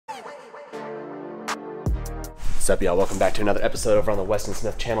up, y'all? Welcome back to another episode over on the Westin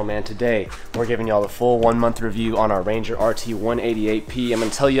Smith channel, man. Today, we're giving y'all the full 1 month review on our Ranger RT188P. I'm gonna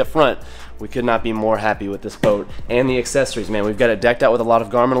tell you up front, we could not be more happy with this boat and the accessories, man. We've got it decked out with a lot of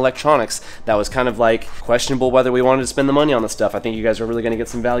Garmin electronics. That was kind of like questionable whether we wanted to spend the money on the stuff. I think you guys are really gonna get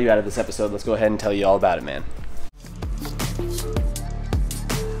some value out of this episode. Let's go ahead and tell you all about it, man.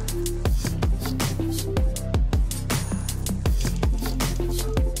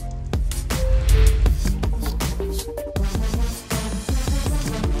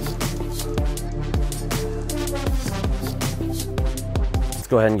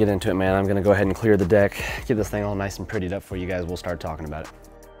 Go ahead and get into it, man. I'm gonna go ahead and clear the deck, get this thing all nice and prettied up for you guys. We'll start talking about it.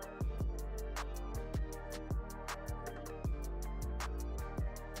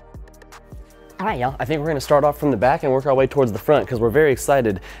 All right, y'all, I think we're gonna start off from the back and work our way towards the front because we're very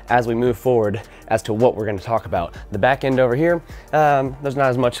excited as we move forward as to what we're gonna talk about. The back end over here, there's not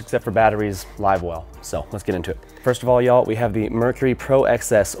as much except for batteries, live well. So let's get into it. First of all, y'all, we have the Mercury Pro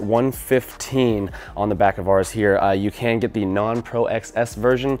XS 115 on the back of ours here. You can get the non-Pro XS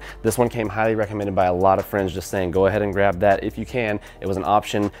version. This one came highly recommended by a lot of friends, just saying go ahead and grab that if you can. It was an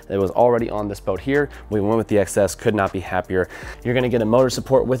option that was already on this boat here. We went with the XS, could not be happier. You're gonna get a motor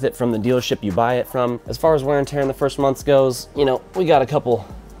support with it from the dealership you buy it from. As far as wear and tear in the first months goes, you know, we got a couple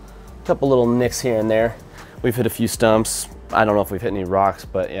little nicks here and there. We've hit a few stumps. I don't know if we've hit any rocks,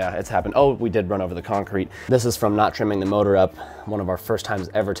 but yeah, it's happened. Oh, we did run over the concrete. This is from not trimming the motor up. One of our first times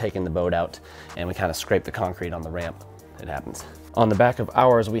ever taking the boat out, and we kind of scraped the concrete on the ramp. It happens. On the back of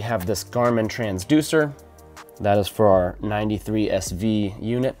ours, we have this Garmin transducer. That is for our 93 SV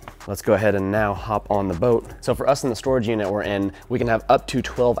unit. Let's go ahead and now hop on the boat. So for us in the storage unit we're in, we can have up to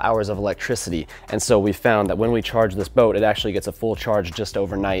 12 hours of electricity. And so we found that when we charge this boat, it actually gets a full charge just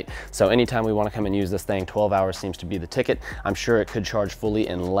overnight. So anytime we want to come and use this thing, 12 hours seems to be the ticket. I'm sure it could charge fully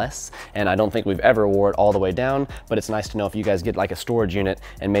in less, and I don't think we've ever wore it all the way down, but it's nice to know if you guys get like a storage unit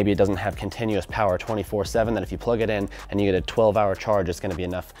and maybe it doesn't have continuous power 24/7, that if you plug it in and you get a 12-hour charge, it's going to be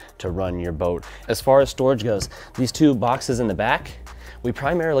enough to run your boat. As far as storage goes, these two boxes in the back, we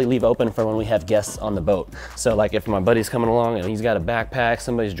primarily leave open for when we have guests on the boat. So like if my buddy's coming along and he's got a backpack,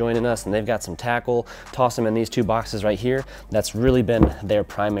 somebody's joining us and they've got some tackle, toss them in these two boxes right here. That's really been their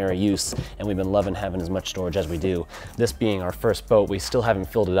primary use, and we've been loving having as much storage as we do. This being our first boat, we still haven't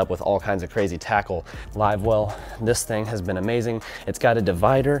filled it up with all kinds of crazy tackle. Live well, this thing has been amazing. It's got a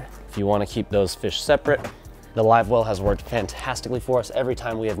divider if you want to keep those fish separate. The live well has worked fantastically for us every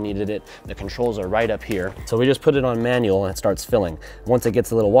time we have needed it. The controls are right up here. So we just put it on manual and it starts filling. Once it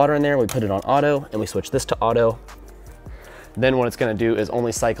gets a little water in there, we put it on auto and we switch this to auto. Then what it's gonna do is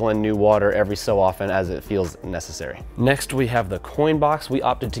only cycle in new water every so often as it feels necessary. Next, we have the coin box. We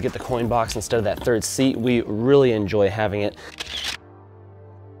opted to get the coin box instead of that third seat. We really enjoy having it.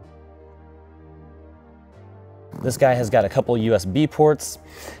 This guy has got a couple USB ports.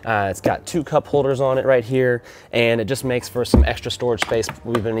 It's got 2 cup holders on it right here, and it just makes for some extra storage space.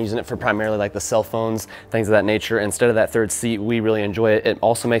 We've been using it for primarily like the cell phones, things of that nature. Instead of that third seat, we really enjoy it. It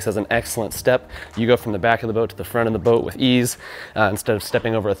also makes us an excellent step. You go from the back of the boat to the front of the boat with ease instead of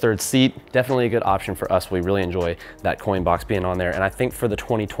stepping over a third seat. Definitely a good option for us. We really enjoy that coin box being on there. And I think for the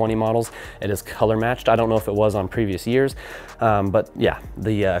 2020 models, it is color matched. I don't know if it was on previous years, but yeah,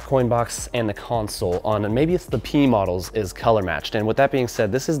 the coin box and the console on, and maybe it's the P models, is color matched. And with that being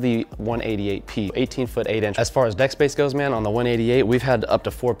said, this is the 188P, 18-foot 8-inch. As far as deck space goes, man, on the 188, we've had up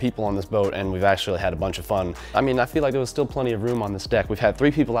to 4 people on this boat, and we've actually had a bunch of fun. I mean, I feel like there was still plenty of room on this deck. We've had 3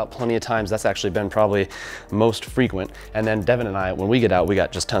 people out plenty of times. That's actually been probably most frequent. And then Devin and I, when we get out, we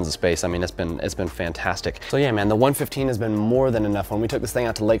got just tons of space. I mean, it's been fantastic. So yeah, man, the 115 has been more than enough. When we took this thing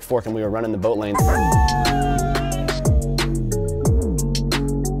out to Lake Fork and we were running the boat lanes,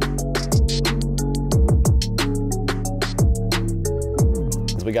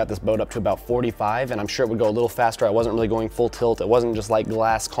 we got this boat up to about 45, and I'm sure it would go a little faster. I wasn't really going full tilt. It wasn't just like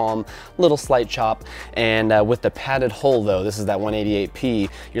glass calm, little slight chop. And with the padded hull though, this is that 188P,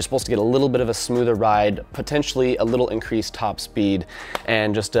 you're supposed to get a little bit of a smoother ride, potentially a little increased top speed,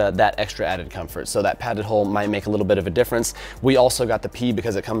 and just that extra added comfort. So that padded hull might make a little bit of a difference. We also got the P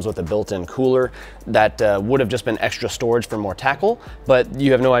because it comes with a built-in cooler that would have just been extra storage for more tackle, but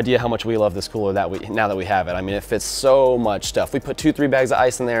you have no idea how much we love this cooler now that we have it. I mean, it fits so much stuff. We put 2-3 bags of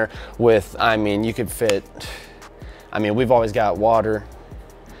ice in there with, I mean, you could fit, I mean, we've always got water.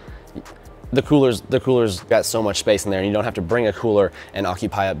 The cooler's got so much space in there, and you don't have to bring a cooler and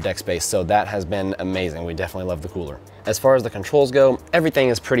occupy up deck space. So that has been amazing. We definitely love the cooler. As far as the controls go, everything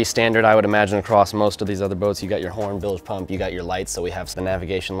is pretty standard, I would imagine, across most of these other boats. You got your horn, bilge pump, you got your lights, so we have the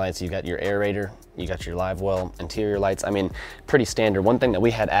navigation lights, you got your aerator, you got your live well interior lights. I mean, pretty standard. One thing that we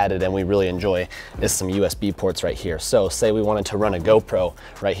had added and we really enjoy is some USB ports right here. So say we wanted to run a GoPro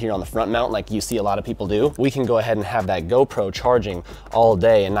right here on the front mount like you see a lot of people do, we can go ahead and have that GoPro charging all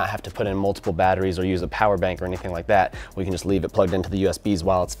day and not have to put in multiple batteries or use a power bank or anything like that. We can just leave it plugged into the USBs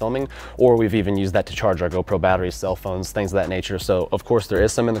while it's filming, or we've even used that to charge our GoPro batteries, cell phones, things of that nature. So of course there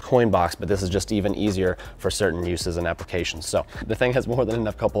is some in the coin box, but this is just even easier for certain uses and applications. So the thing has more than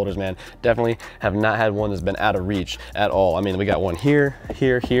enough cup holders, man. Definitely have not had one that's been out of reach at all. I mean, we got one here,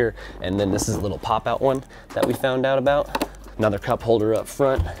 here, here, and then this is a little pop out one that we found out about. Another cup holder up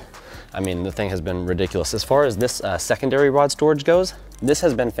front. I mean, the thing has been ridiculous. As far as this secondary rod storage goes, this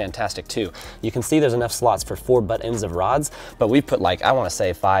has been fantastic too. You can see there's enough slots for 4 butt ends of rods, but we put like, I wanna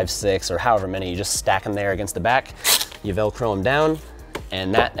say 5, 6, or however many. You just stack them there against the back, you Velcro them down,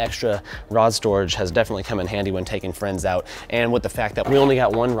 and that extra rod storage has definitely come in handy when taking friends out. And with the fact that we only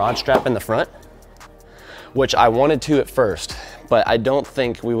got one rod strap in the front, which I wanted to at first, but I don't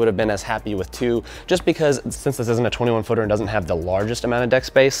think we would have been as happy with 2, just because since this isn't a 21 footer and doesn't have the largest amount of deck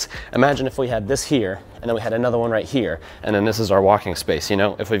space, imagine if we had this here, and then we had another one right here, and then this is our walking space, you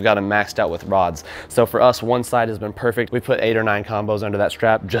know, if we've got them maxed out with rods. So for us, one side has been perfect. We put 8 or 9 combos under that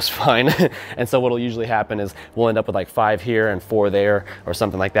strap just fine. And so what'll usually happen is we'll end up with like 5 here and 4 there or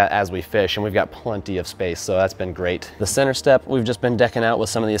something like that as we fish, and we've got plenty of space, so that's been great. The center step, we've just been decking out with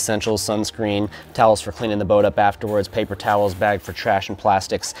some of the essentials: sunscreen, towels for cleaning the boat up afterwards, paper towels, bag for trash and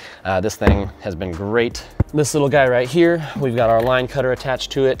plastics. This thing has been great. This little guy right here, we've got our line cutter attached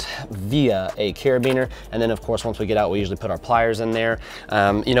to it via a carabiner, and then of course once we get out we usually put our pliers in there.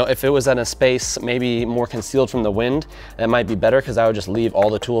 You know, if it was in a space maybe more concealed from the wind, that might be better, because I would just leave all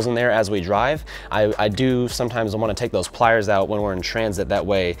the tools in there as we drive. I do sometimes want to take those pliers out when we're in transit, that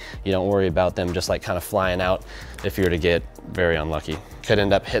way you don't worry about them just like kind of flying out if you were to get very unlucky. Could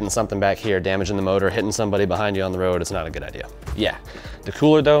end up hitting something back here, damaging the motor, hitting somebody behind you on the road. It's not a good idea. Yeah, the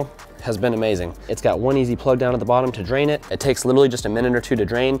cooler though has been amazing. It's got one easy plug down at the bottom to drain it. It takes literally just a minute or 2 to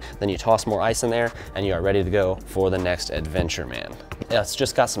drain, then you toss more ice in there and you are ready to go for the next adventure, man. It's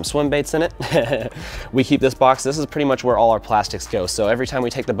just got some swim baits in it. We keep this box, this is pretty much where all our plastics go. So every time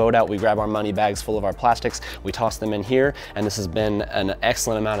we take the boat out, we grab our money bags full of our plastics, we toss them in here, and this has been an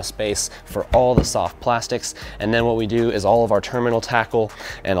excellent amount of space for all the soft plastics. And then what we do is all of our terminal tackle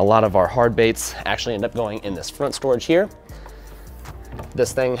and a lot of our hard baits actually end up going in this front storage here.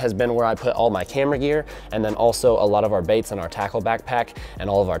 This thing has been where I put all my camera gear, and then also a lot of our baits in our tackle backpack and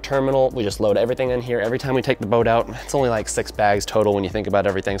all of our terminal. We just load everything in here every time we take the boat out. It's only like 6 bags total when you think about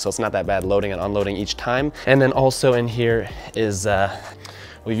everything, so it's not that bad loading and unloading each time. And then also in here is,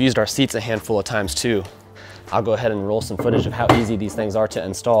 we've used our seats a handful of times too. I'll go ahead and roll some footage of how easy these things are to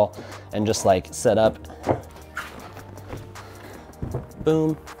install and just like set up.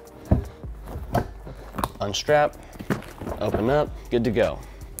 Boom. Unstrap. Open up, good to go.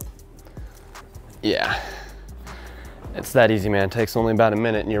 Yeah, it's that easy, man. It takes only about a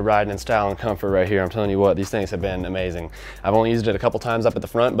minute and you're riding in style and comfort right here. I'm telling you what, these things have been amazing. I've only used it a couple times up at the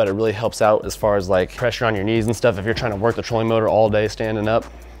front, but it really helps out as far as like pressure on your knees and stuff. If you're trying to work the trolling motor all day standing up,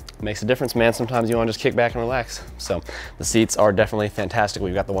 it makes a difference, man. Sometimes you want to just kick back and relax. So the seats are definitely fantastic.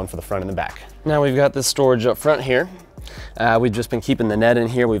 We've got the one for the front and the back. Now we've got this storage up front here. We've just been keeping the net in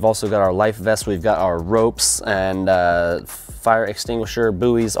here. We've also got our life vest, we've got our ropes and fire extinguisher,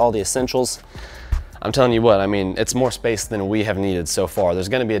 buoys, all the essentials. I'm telling you what, I mean, it's more space than we have needed so far. There's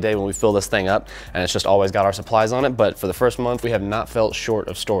gonna be a day when we fill this thing up and it's just always got our supplies on it, but for the first month, we have not felt short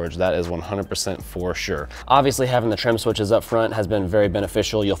of storage. That is 100% for sure. Obviously, having the trim switches up front has been very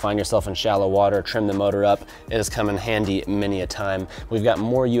beneficial. You'll find yourself in shallow water, trim the motor up. It has come in handy many a time. We've got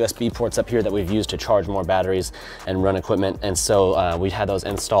more USB ports up here that we've used to charge more batteries and run equipment, and so we had those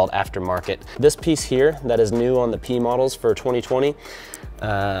installed aftermarket. This piece here that is new on the P models for 2020,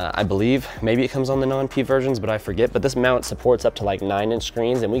 I believe, maybe it comes on the non-P versions, but I forget, but this mount supports up to like 9-inch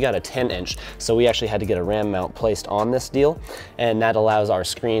screens, and we got a 10-inch, so we actually had to get a RAM mount placed on this deal, and that allows our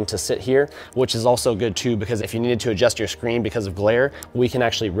screen to sit here, which is also good too, because if you needed to adjust your screen because of glare, we can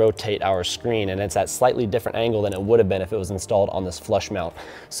actually rotate our screen, and it's at slightly different angle than it would have been if it was installed on this flush mount.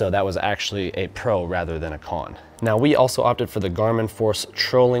 So that was actually a pro rather than a con. Now we also opted for the Garmin Force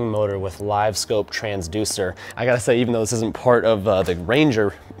trolling motor with Livescope transducer. I gotta say, even though this isn't part of the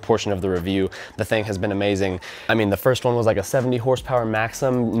Ranger portion of the review, the thing has been amazing. I mean, the first one was like a 70 horsepower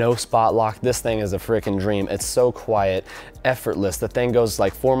Maxxum, no spot lock. This thing is a freaking dream. It's so quiet, effortless. The thing goes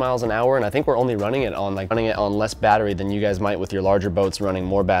like 4 miles an hour, and I think we're only running it on less battery than you guys might with your larger boats running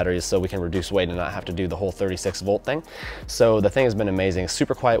more batteries, so we can reduce weight and not have to do the whole 36 volt thing. So the thing has been amazing.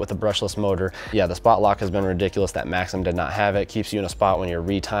 Super quiet with the brushless motor. Yeah, the spot lock has been ridiculous. That Maxxum did not have it. Keeps you in a spot when you're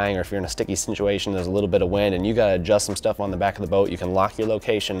retying, or if you're in a sticky situation, there's a little bit of wind and you gotta adjust some stuff on the back of the boat. You can lock your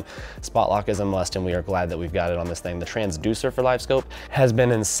location. Spot lock is a must, and we are glad that we've got it on this thing. The transducer for Livescope has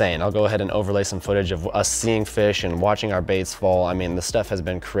been insane. I'll go ahead and overlay some footage of us seeing fish and watching our baits fall. I mean, the stuff has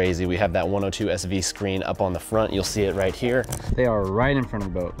been crazy. We have that 102 SV screen up on the front. You'll see it right here. They are right in front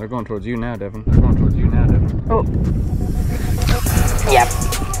of the boat. They're going towards you now, Devin. They're going towards you now, Devin. Oh. Yep.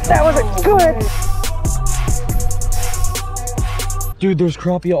 That was good. Dude, there's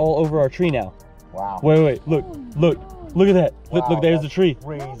crappie all over our tree now. Wow. Wait, look at that. Wow, look, there's the tree.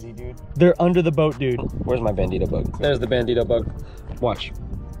 Crazy, dude. They're under the boat, dude. Where's my bandito bug? There's the bandito bug. Watch.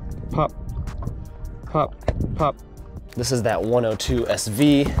 Pop, pop, pop. This is that 102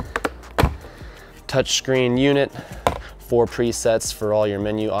 SV touchscreen unit. 4 presets for all your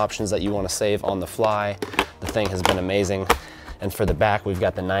menu options that you want to save on the fly. The thing has been amazing. And for the back, we've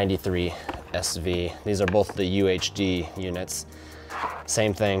got the 93 SV. These are both the UHD units.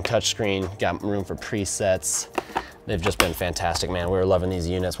 Same thing, touchscreen, got room for presets. They've just been fantastic, man. We're loving these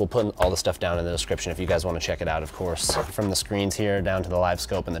units. We'll put all the stuff down in the description if you guys want to check it out, of course. From the screens here down to the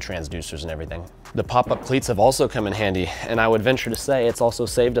Livescope and the transducers and everything. The pop-up cleats have also come in handy, and I would venture to say it's also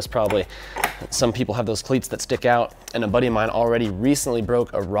saved us probably. Some people have those cleats that stick out, and a buddy of mine already recently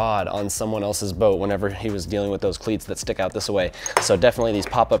broke a rod on someone else's boat whenever he was dealing with those cleats that stick out this way. So definitely these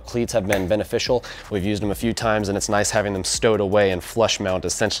pop-up cleats have been beneficial. We've used them a few times, and it's nice having them stowed away and flush mount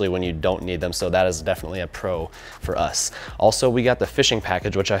essentially when you don't need them. So that is definitely a pro for us. Also, we got the fishing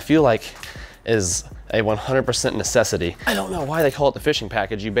package, which I feel like is a 100% necessity. I don't know why they call it the fishing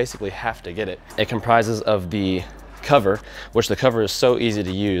package. You basically have to get it. It comprises of the cover, which the cover is so easy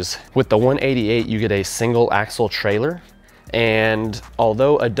to use. With the 188, you get a single axle trailer. And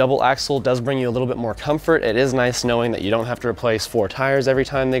although a double axle does bring you a little bit more comfort, it is nice knowing that you don't have to replace 4 tires every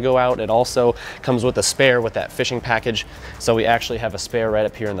time they go out. It also comes with a spare with that fishing package. So we actually have a spare right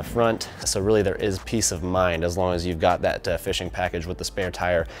up here in the front. So really there is peace of mind as long as you've got that fishing package with the spare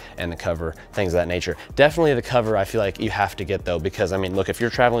tire and the cover, things of that nature. Definitely the cover I feel like you have to get though, because I mean, look, if you're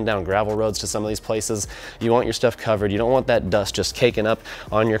traveling down gravel roads to some of these places, you want your stuff covered. You don't want that dust just caking up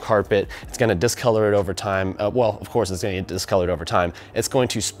on your carpet. It's gonna discolor it over time. Well, of course it's gonna get discolored over time. It's going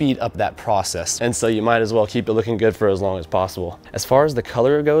to speed up that process. And so you might as well keep it looking good for as long as possible. As far as the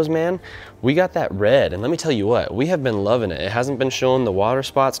color goes, man, we got that red, and let me tell you what, we have been loving it. It hasn't been showing the water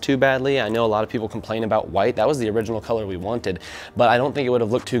spots too badly. I know a lot of people complain about white. That was the original color we wanted, but I don't think it would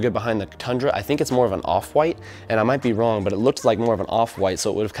have looked too good behind the Tundra. I think it's more of an off-white, and I might be wrong, but it looked like more of an off-white,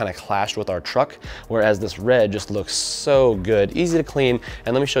 so it would have kind of clashed with our truck, whereas this red just looks so good, easy to clean.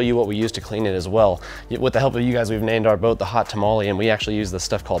 And let me show you what we use to clean it as well. With the help of you guys, we've named our boat the Hot Tamale, and we actually use this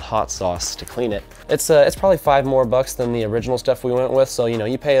stuff called hot sauce to clean it. It's probably $5 more than the original stuff we went with, so you know,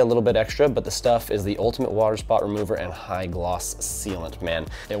 you pay a little bit extra, but the stuff is the ultimate water spot remover and high gloss sealant, man.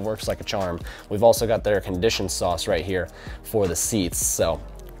 It works like a charm. We've also got their conditioned sauce right here for the seats, so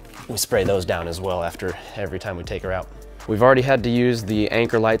we spray those down as well after every time we take her out. We've already had to use the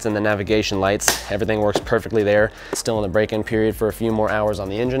anchor lights and the navigation lights. Everything works perfectly there. Still in the break-in period for a few more hours on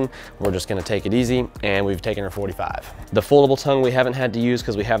the engine. We're just gonna take it easy, and we've taken her 45. The foldable tongue we haven't had to use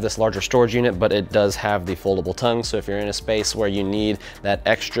because we have this larger storage unit, but it does have the foldable tongue. So if you're in a space where you need that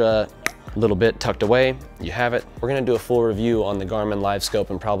extra little bit tucked away, you have it. We're gonna do a full review on the Garmin Livescope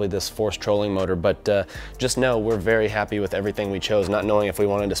and probably this Force trolling motor, but just know we're very happy with everything we chose, not knowing if we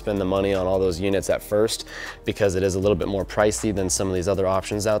wanted to spend the money on all those units at first, because it is a little bit more pricey than some of these other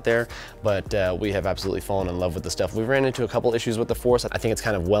options out there, but we have absolutely fallen in love with the stuff. We've ran into a couple issues with the Force. I think it's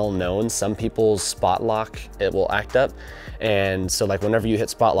kind of well known. Some people's spot lock, it will act up, and so like whenever you hit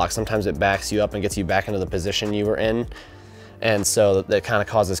spot lock, sometimes it backs you up and gets you back into the position you were in. And so that kind of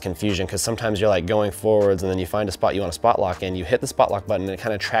causes confusion, because sometimes you're like going forwards and then you find a spot you want to spot lock in, you hit the spot lock button and it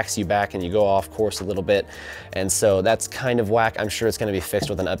kind of tracks you back and you go off course a little bit. And so that's kind of whack. I'm sure it's going to be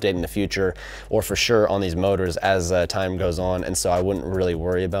fixed with an update in the future, or for sure on these motors as time goes on. And so I wouldn't really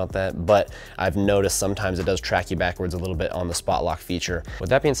worry about that, but I've noticed sometimes it does track you backwards a little bit on the spot lock feature.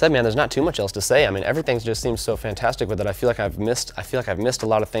 With that being said, man, there's not too much else to say. I mean, everything just seems so fantastic with it. I feel like I've missed a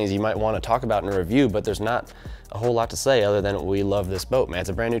lot of things you might want to talk about in a review, but there's not a whole lot to say other than we love this boat, man. It's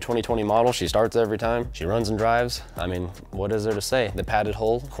a brand new 2020 model. She starts every time. She runs and drives. I mean, what is there to say? The padded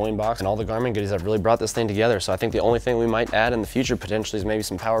hull, coin box, and all the Garmin goodies have really brought this thing together. So I think the only thing we might add in the future potentially is maybe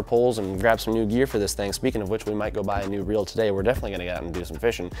some power poles and grab some new gear for this thing. Speaking of which, we might go buy a new reel today. We're definitely gonna get out and do some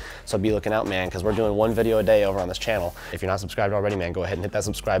fishing. So be looking out, man, because we're doing one video a day over on this channel. If you're not subscribed already, man, go ahead and hit that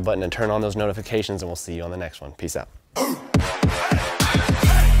subscribe button and turn on those notifications, and we'll see you on the next one. Peace out.